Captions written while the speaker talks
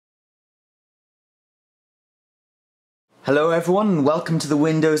Hello everyone, welcome to the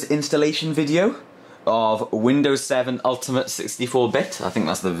Windows installation video of Windows 7 Ultimate 64-bit. I think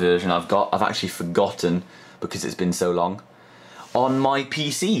that's the version I've got. I've actually forgotten because it's been so long. On my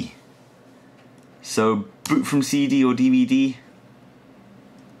PC. So boot from CD or DVD,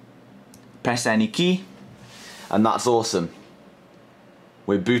 press any key, and that's awesome.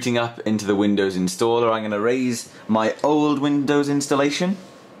 We're booting up into the Windows installer. I'm going to raise my old Windows installation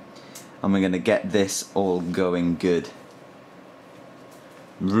and we're going to get this all going good.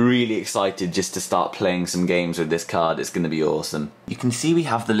 Really excited just to start playing some games with this card. It's going to be awesome. You can see we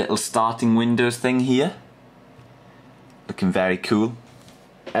have the little starting Windows thing here. Looking very cool.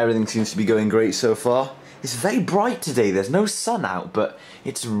 Everything seems to be going great so far. It's very bright today. There's no sun out, but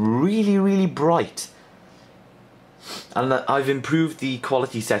it's really bright. And I've improved the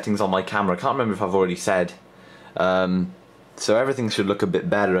quality settings on my camera. I can't remember if I've already said. So everything should look a bit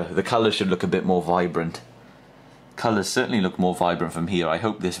better. The colours should look a bit more vibrant. Colours certainly look more vibrant from here. I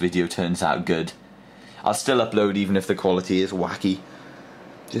hope this video turns out good. I'll still upload even if the quality is wacky,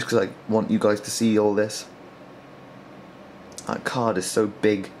 just because I want you guys to see all this. That card is so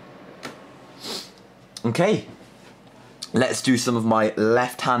big. Okay, let's do some of my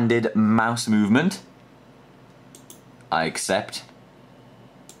left-handed mouse movement. I accept.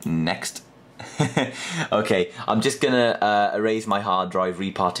 Next. Okay, I'm just gonna erase my hard drive,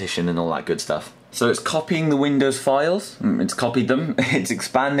 repartition and all that good stuff. So it's copying the Windows files, it's copied them, it's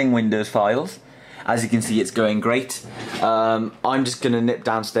expanding Windows files. As you can see, it's going great. I'm just gonna nip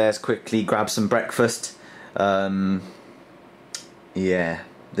downstairs quickly, grab some breakfast. Yeah,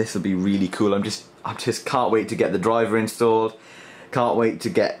 this will be really cool. I just can't wait to get the driver installed. Can't wait to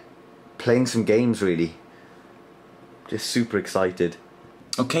get playing some games really. Just super excited.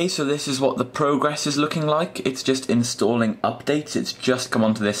 Okay, so this is what the progress is looking like. It's just installing updates. It's just come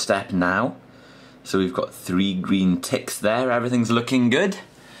onto this step now. So we've got 3 green ticks there. Everything's looking good.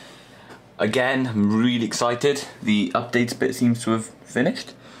 Again, I'm really excited. The updates bit seems to have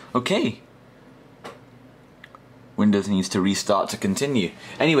finished. Okay. Windows needs to restart to continue.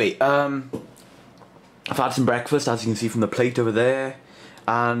 Anyway, I've had some breakfast, as you can see from the plate over there,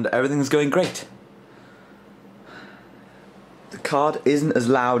 and everything's going great. The card isn't as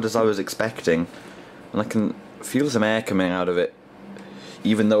loud as I was expecting, and I can feel some air coming out of it,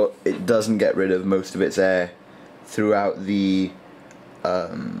 even though it doesn't get rid of most of its air throughout the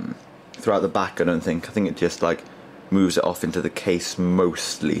back. I don't think. I think it just like moves it off into the case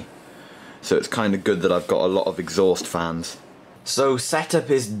mostly. So it's kind of good that I've got a lot of exhaust fans. So setup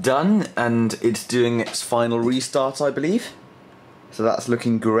is done and it's doing its final restart, I believe. So that's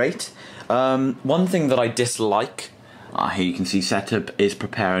looking great. One thing that I dislike, here you can see setup is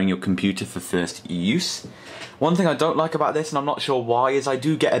preparing your computer for first use. One thing I don't like about this, and I'm not sure why, is I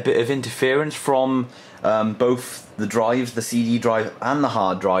do get a bit of interference from both the drives, the CD drive and the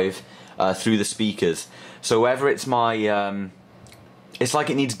hard drive, through the speakers. So whether it's my, it's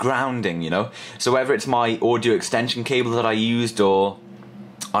like it needs grounding, you know? So whether it's my audio extension cable that I used or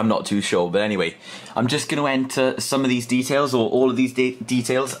I'm not too sure, but anyway, I'm just going to enter some of these details, or all of these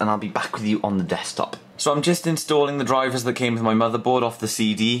details, and I'll be back with you on the desktop. So I'm just installing the drivers that came with my motherboard off the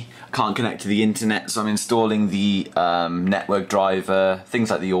CD. I can't connect to the internet, so I'm installing the network driver,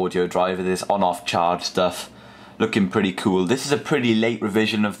 things like the audio driver, this on-off charge stuff. Looking pretty cool. This is a pretty late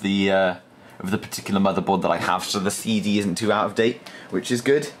revision of the particular motherboard that I have, so the CD isn't too out of date, which is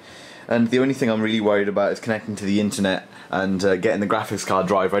good. And the only thing I'm really worried about is connecting to the internet and getting the graphics card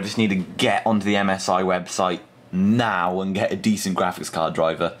driver. I just need to get onto the MSI website now and get a decent graphics card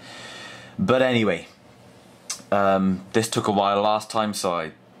driver. But anyway, this took a while last time, so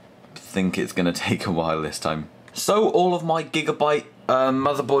I think it's going to take a while this time. So all of my Gigabyte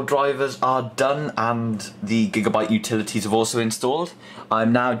motherboard drivers are done and the Gigabyte utilities have also installed.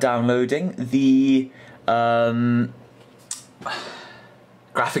 I'm now downloading the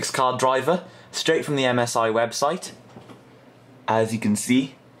graphics card driver straight from the MSI website, as you can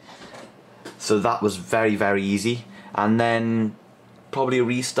see. So that was very easy, and then probably a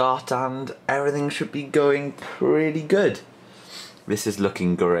restart and everything should be going pretty good. This is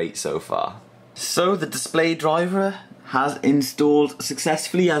looking great so far. So the display driver has installed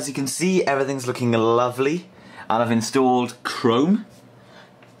successfully. As you can see, everything's looking lovely, and I've installed Chrome.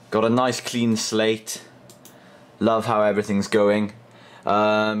 Got a nice clean slate. Love how everything's going.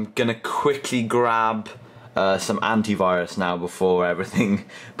 Gonna quickly grab some antivirus now before everything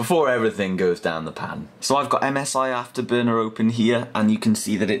goes down the pan. So I've got MSI Afterburner open here, and you can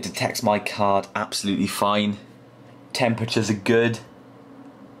see that it detects my card absolutely fine. Temperatures are good.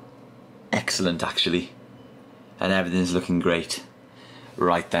 Excellent actually. And everything's looking great.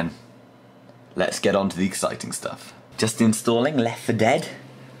 Right then, let's get on to the exciting stuff. Just installing Left 4 Dead.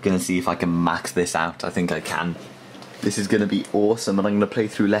 Gonna see if I can max this out. I think I can. This is gonna be awesome, and I'm gonna play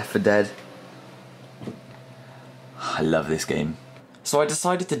through Left 4 Dead. I love this game. So I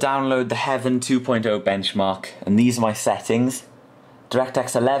decided to download the Heaven 2.0 benchmark, and these are my settings.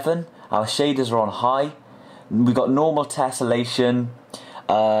 DirectX 11, our shaders are on high. We've got normal tessellation.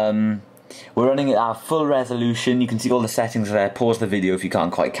 We're running it at full resolution. You can see all the settings there. Pause the video if you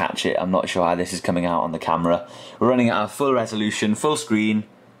can't quite catch it. I'm not sure how this is coming out on the camera. We're running it at full resolution, full screen.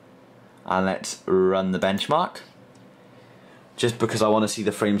 And let's run the benchmark. Just because I want to see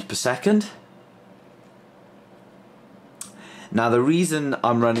the frames per second. Now the reason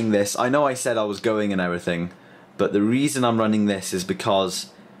I'm running this, I know I said I was going and everything, but the reason I'm running this is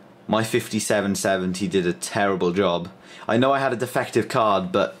because my 5770 did a terrible job. I know I had a defective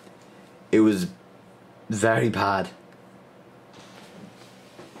card, but it was very bad.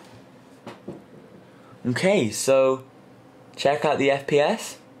 Okay, so check out the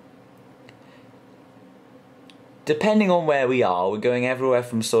FPS. Depending on where we are, we're going everywhere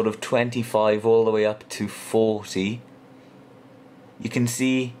from sort of 25 all the way up to 40. You can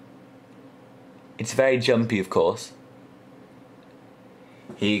see it's very jumpy, of course.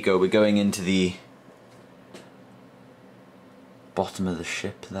 Here you go, we're going into the bottom of the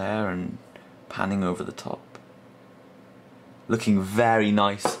ship there and panning over the top. Looking very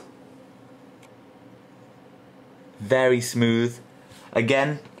nice. Very smooth.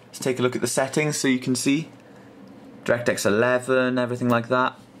 Again, let's take a look at the settings so you can see. DirectX 11, everything like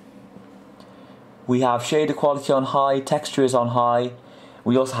that. We have shader quality on high, texture is on high.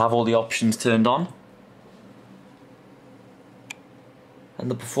 We also have all the options turned on. And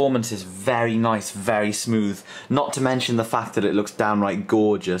the performance is very nice, very smooth. Not to mention the fact that it looks downright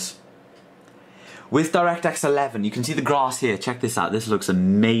gorgeous. With DirectX 11, you can see the grass here. Check this out, this looks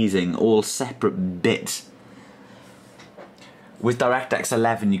amazing. All separate bits. With DirectX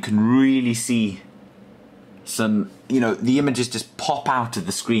 11, you can really see some, the images just pop out of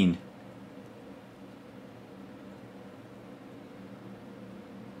the screen.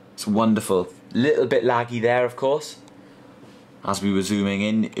 It's wonderful. Little bit laggy there, of course. As we were zooming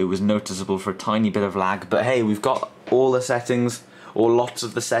in, it was noticeable for a tiny bit of lag, but hey, we've got all the settings, or lots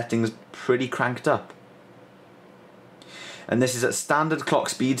of the settings, pretty cranked up. And this is at standard clock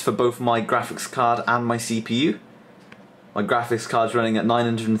speeds for both my graphics card and my CPU. My graphics card's running at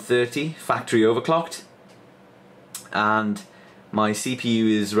 930, factory overclocked. And my CPU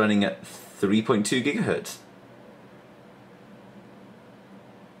is running at 3.2 gigahertz.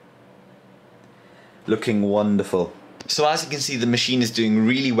 Looking wonderful. So as you can see, the machine is doing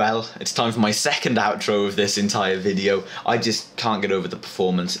really well. It's time for my second outro of this entire video. I just can't get over the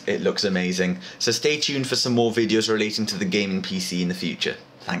performance. It looks amazing. So stay tuned for some more videos relating to the gaming PC in the future.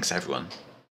 Thanks everyone.